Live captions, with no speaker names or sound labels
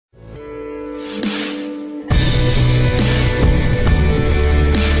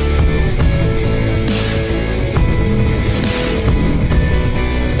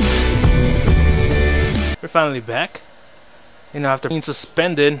finally back. You know, after being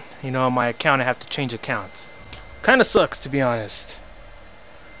suspended, you know, on my account, I have to change accounts. Kinda sucks, to be honest.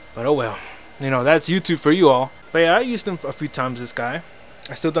 But oh well. You know, that's YouTube for you all. But yeah, I used him a few times, this guy.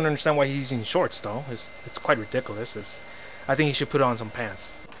 I still don't understand why he's using shorts, though. It's quite ridiculous. I think he should put on some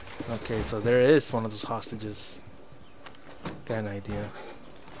pants. Okay, so there is one of those hostages. Got an idea.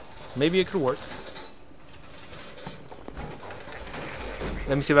 Maybe it could work.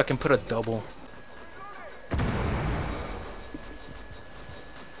 Let me see if I can put a double.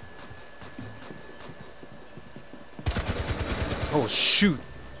 Oh shoot.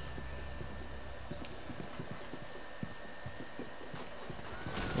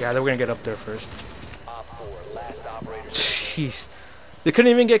 Yeah, then we're gonna get up there first. Jeez. They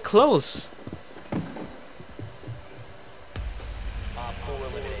couldn't even get close.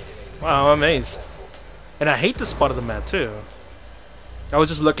 Wow, I'm amazed. And I hate this spot of the map too. I was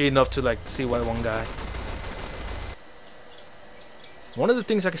just lucky enough to like see one guy. One of the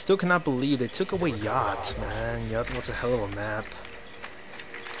things I still cannot believe, they took away Yacht, man. Yacht was a hell of a map.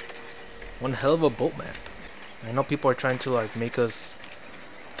 One hell of a boat map. I know people are trying to like make us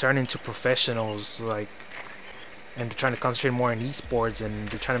turn into professionals, like, and they're trying to concentrate more on esports, and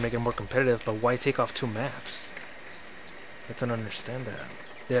they're trying to make it more competitive, but why take off 2 maps? I don't understand that.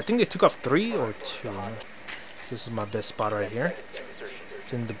 Yeah, I think they took off 3 or 2. This is my best spot right here.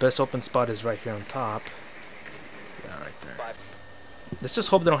 Then the best open spot is right here on top. Yeah, right there. Let's just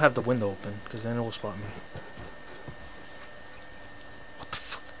hope they don't have the window open, because then it will spot me. What the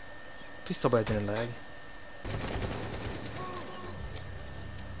fuck? Please tell me I didn't lag.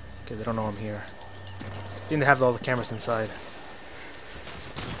 Okay, they don't know I'm here. Didn't have all the cameras inside.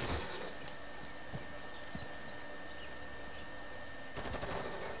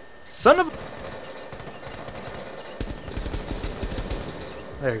 Son of a...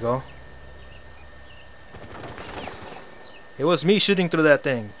 There you go. It was me shooting through that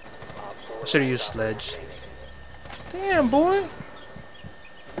thing. I should have used sledge. Damn, boy.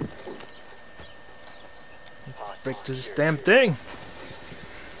 Break this damn thing.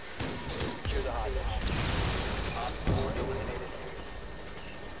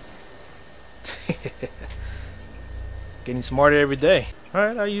 Getting smarter every day.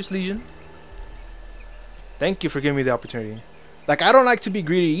 Alright, I use Legion. Thank you for giving me the opportunity. Like, I don't like to be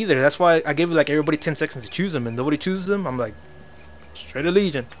greedy either. That's why I give like everybody 10 seconds to choose them, and nobody chooses them. I'm like, straight to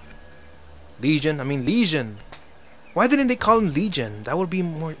Legion. Legion. Why didn't they call him Legion? That would be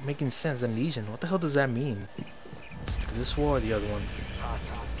more making sense than Legion. What the hell does that mean? Let's do this war or the other one?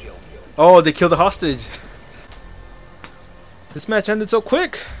 Oh, they killed the hostage. This match ended so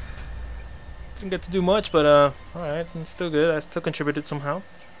quick. Didn't get to do much, but alright, it's still good. I still contributed somehow.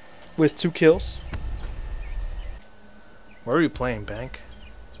 With 2 kills. Where are you playing, Bank?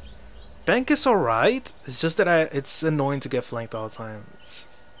 Bank is alright. It's just that it's annoying to get flanked all the time.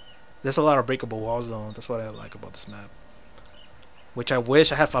 There's a lot of breakable walls though. That's what I like about this map. Which I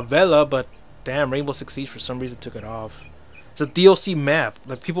wish I had Favela, but damn, Rainbow Six Siege for some reason took it off. It's a DLC map.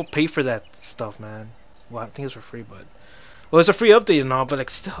 Like, people pay for that stuff, man. Well, I think it's for free, but... Well, it's a free update and all, but like,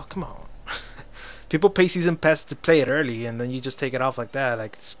 still, come on. People pay season pass to play it early, and then you just take it off like that.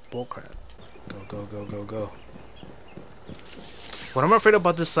 Like, it's bullcrap. Go, go, go, go, go. What I'm afraid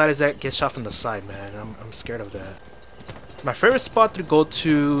about this side is that it gets shot from the side, man. I'm scared of that. My favorite spot to go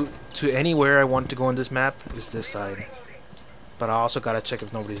to anywhere I want to go on this map is this side. But I also gotta check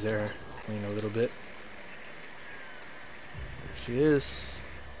if nobody's there. I mean, a little bit. There she is.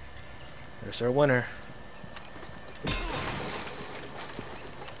 There's our winner.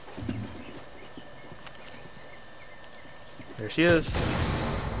 There she is.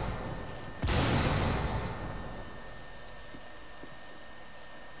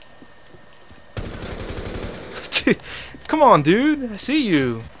 Come on, dude. I see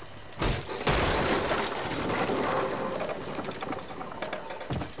you.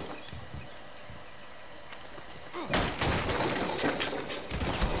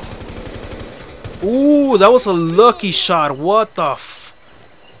 Ooh, that was a lucky shot. What the f...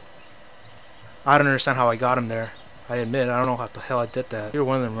 I don't understand how I got him there. I admit, I don't know how the hell I did that. You're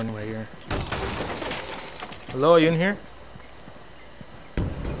one of them running right here. Hello, are you in here?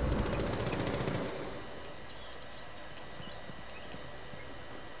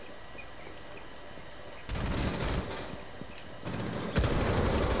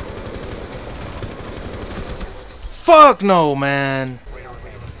 Fuck no, man.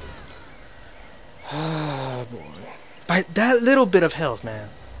 Ah, boy. By that little bit of health, man.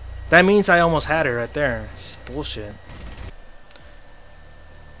 That means I almost had her right there. It's bullshit.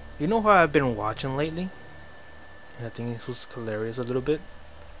 You know how I've been watching lately? And I think it was hilarious a little bit.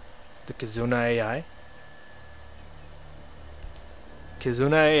 The Kizuna AI.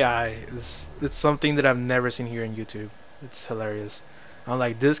 Kizuna AI is it's something that I've never seen here in YouTube. It's hilarious. I'm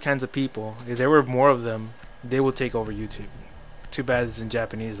like, these kinds of people, if there were more of them, they would take over YouTube. Too bad it's in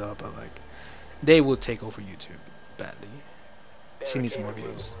Japanese though, but like, they would take over YouTube badly. She needs more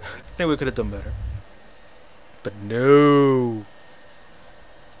views. I think we could have done better. But no.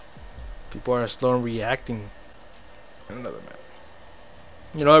 People are slow in reacting. Another map.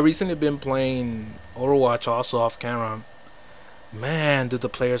 You know, I've recently been playing Overwatch also off camera. Man, dude, the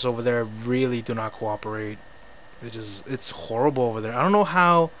players over there really do not cooperate. It's horrible over there. I don't know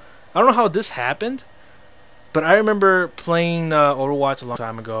how this happened, but I remember playing Overwatch a long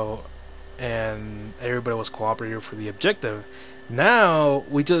time ago, and everybody was cooperative for the objective. Now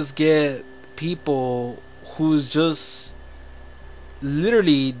we just get people who's just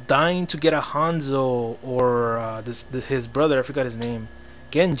literally dying to get a Hanzo or his brother. I forgot his name,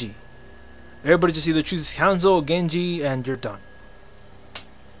 Genji. Everybody just either chooses Hanzo or Genji, and you're done.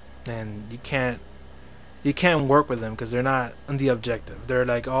 And you can't work with them because they're not on the objective. They're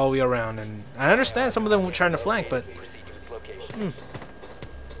like all the way around, and I understand some of them were trying to flank, but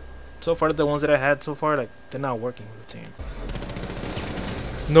so far the ones that I had so far, like, they're not working with the team.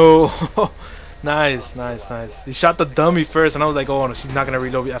 No. Nice, nice, nice. He shot the dummy first, and I was like, oh no, she's not gonna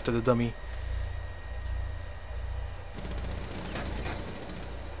reload after the dummy.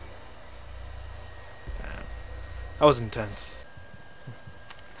 Damn. That was intense.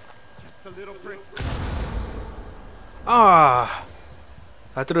 Ah!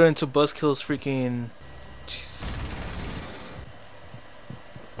 I threw it into Buzzkill's freaking. Jeez.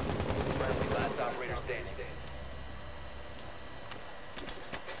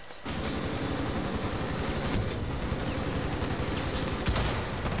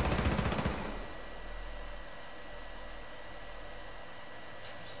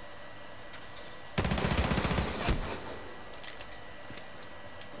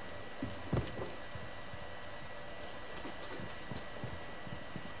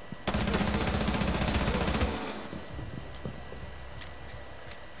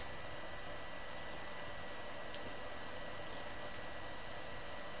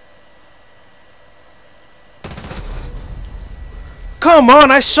 Come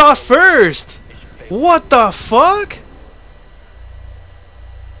on, I shot first! What the fuck?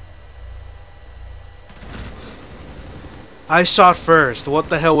 I shot first. What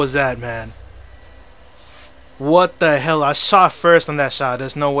the hell was that, man? What the hell? I shot first on that shot.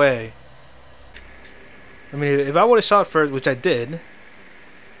 There's no way. I mean, if I would have shot first, which I did,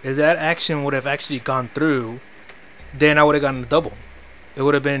 if that action would have actually gone through, then I would have gotten a double. It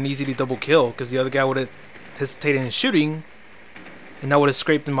would have been an easily double kill because the other guy would have hesitated in shooting. And I would have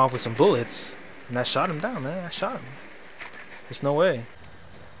scraped him off with some bullets. And I shot him down, man. I shot him. There's no way.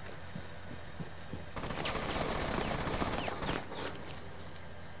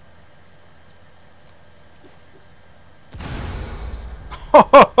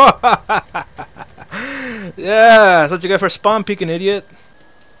 Yeah, that's what you got for spawn peeking, idiot.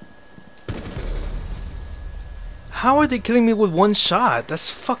 How are they killing me with one shot?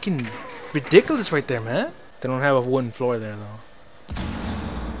 That's fucking ridiculous right there, man. They don't have a wooden floor there, though.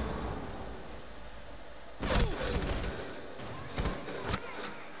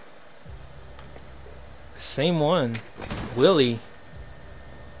 Same one, Willie.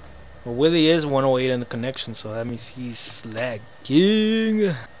 Well, Willie is 108 in the connection, so that means he's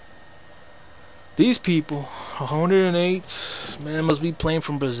lagging. These people, 108, man, must be playing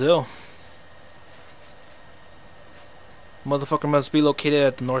from Brazil. Motherfucker must be located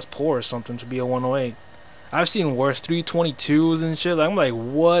at the North Pole or something to be a 108. I've seen worse 322s and shit. I'm like,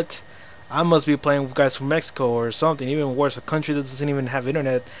 what? I must be playing with guys from Mexico or something. Even worse, a country that doesn't even have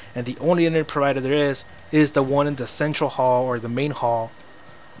internet, and the only internet provider there is the one in the central hall or the main hall.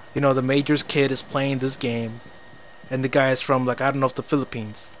 You know, the major's kid is playing this game, and the guy is from, like, I don't know if the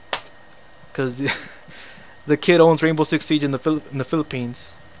Philippines, because the kid owns Rainbow Six Siege in the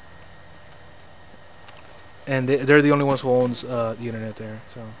Philippines, and they're the only ones who owns the internet there.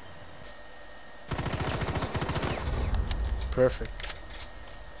 So perfect.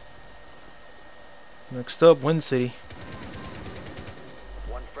 Next up, Wind City.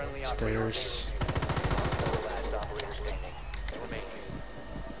 Stairs.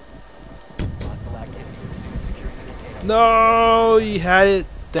 No, you had it.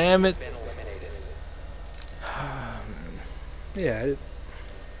 Damn it. Yeah,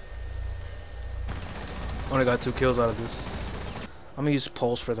 only got 2 kills out of this. I'm gonna use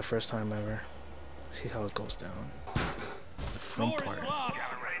Pulse for the first time ever. See how it goes down. The front part.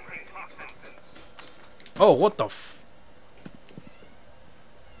 Oh, what the f...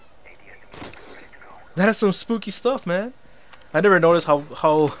 That is some spooky stuff, man. I never noticed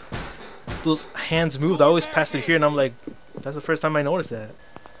how those hands moved. I always passed through here, and I'm like, that's the first time I noticed that.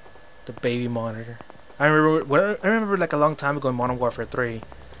 The baby monitor. I remember like a long time ago in Modern Warfare 3,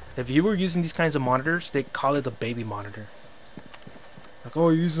 if you were using these kinds of monitors, they call it the baby monitor. Like, oh,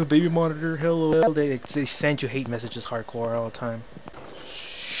 you're using a baby monitor? Hello. They send you hate messages hardcore all the time.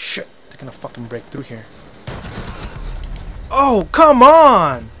 Shit, they're gonna fucking break through here. Oh, come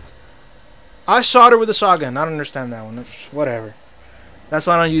on! I shot her with a shotgun. I don't understand that one. Whatever. That's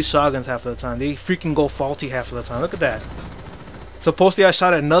why I don't use shotguns half of the time. They freaking go faulty half of the time. Look at that. Supposedly I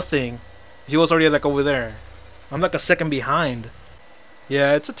shot at nothing. She was already like over there. I'm like a second behind.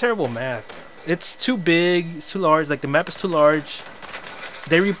 Yeah, it's a terrible map. It's too big. It's too large. Like the map is too large.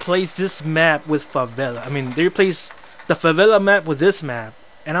 They replaced this map with favela. I mean, they replaced the favela map with this map.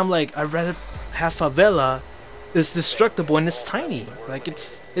 And I'm like, I'd rather have favela. It's destructible and it's tiny. Like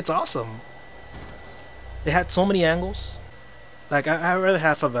it's awesome. They had so many angles. Like I'd rather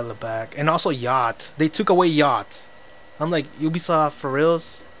have favela back. And also yacht. They took away yacht. I'm like, Ubisoft for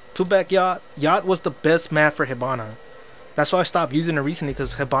reals? Put back yacht. Yacht was the best map for Hibana. That's why I stopped using her recently,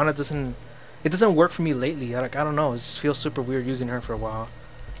 because Hibana doesn't work for me lately. Like I don't know. It just feels super weird using her for a while.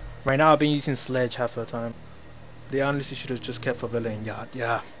 Right now I've been using Sledge half of the time. They honestly should have just kept favela and yacht.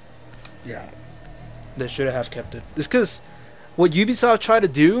 Yeah. They should have kept it. It's because what Ubisoft tried to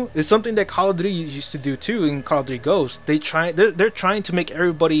do is something that Call of Duty used to do too in Call of Duty Ghost. They're trying to make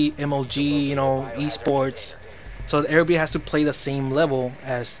everybody MLG, you know, esports, so that everybody has to play the same level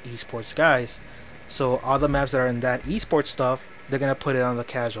as esports guys. So all the maps that are in that esports stuff, they're gonna put it on the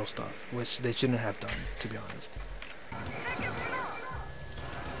casual stuff, which they shouldn't have done, to be honest. I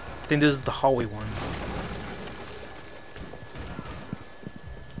think this is the hallway one.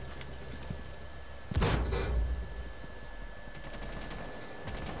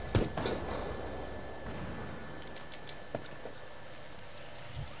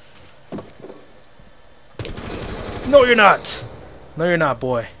 No, you're not. No, you're not,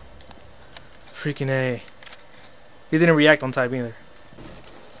 boy. Freaking A. He didn't react on time either.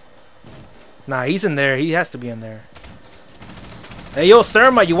 Nah, he's in there. He has to be in there. Hey, yo,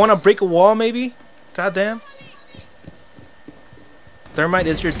 Thermite, you want to break a wall, maybe? Goddamn. Thermite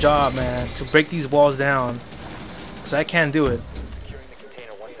is your job, man, to break these walls down. Because I can't do it.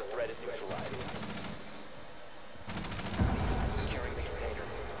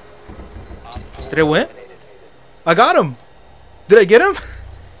 Did it win? I got him! Did I get him?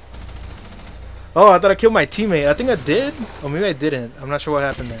 Oh, I thought I killed my teammate. I think I did. Or maybe I didn't. I'm not sure what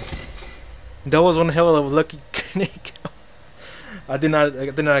happened there. That was one hell of a lucky grenade kill. I did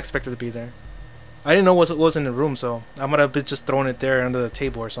not expect it to be there. I didn't know what was in the room, so I might have just thrown it there under the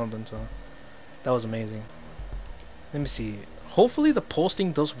table or something. So that was amazing. Let me see. Hopefully the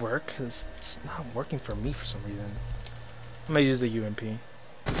posting does work, because it's not working for me for some reason. I'm gonna use the UMP.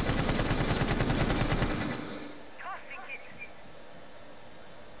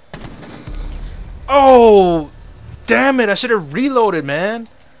 Oh, damn it! I should have reloaded, man.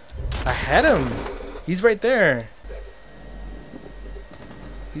 I had him. He's right there.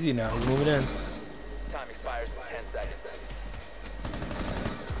 Easy now. He's moving in. Time expires in 10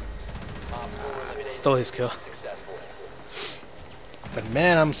 seconds. Stole his kill. But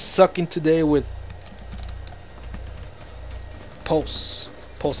man, I'm sucking today with Pulse.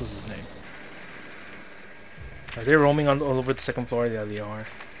 Pulse is his name. Are they roaming all over the second floor? Yeah, they are.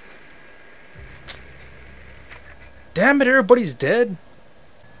 Damn it, everybody's dead.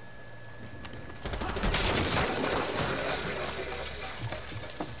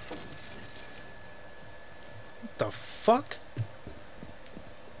 What the fuck?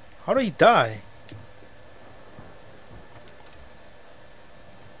 How did he die?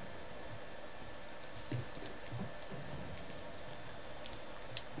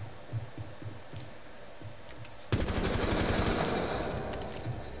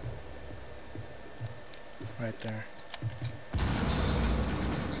 Right there.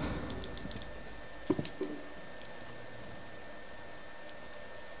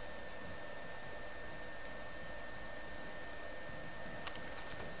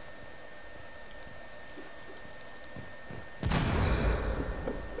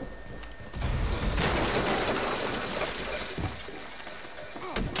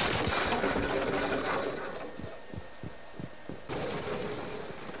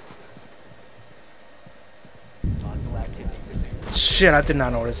 Shit, I did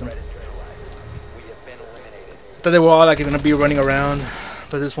not notice him. I thought they were all like gonna be running around,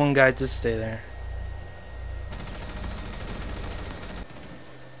 but this one guy did stay there.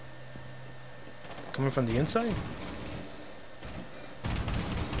 Coming from the inside?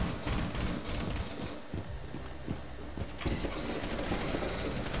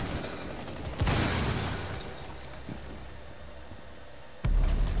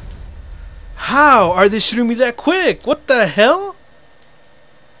 How are they shooting me that quick? What the hell?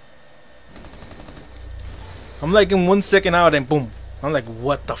 I'm like in 1 second out and boom. I'm like,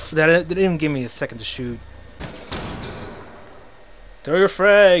 what the f- that they didn't even give me a second to shoot. Throw your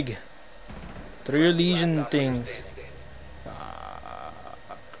frag. Throw your legion things. Ah,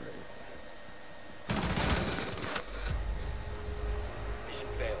 great.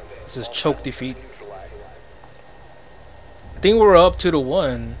 This is choke defeat. I think we're up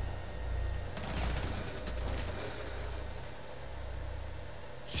 2-1.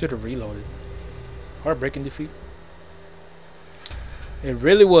 Should have reloaded. Heartbreaking defeat. It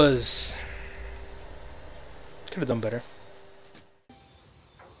really was. Could have done better.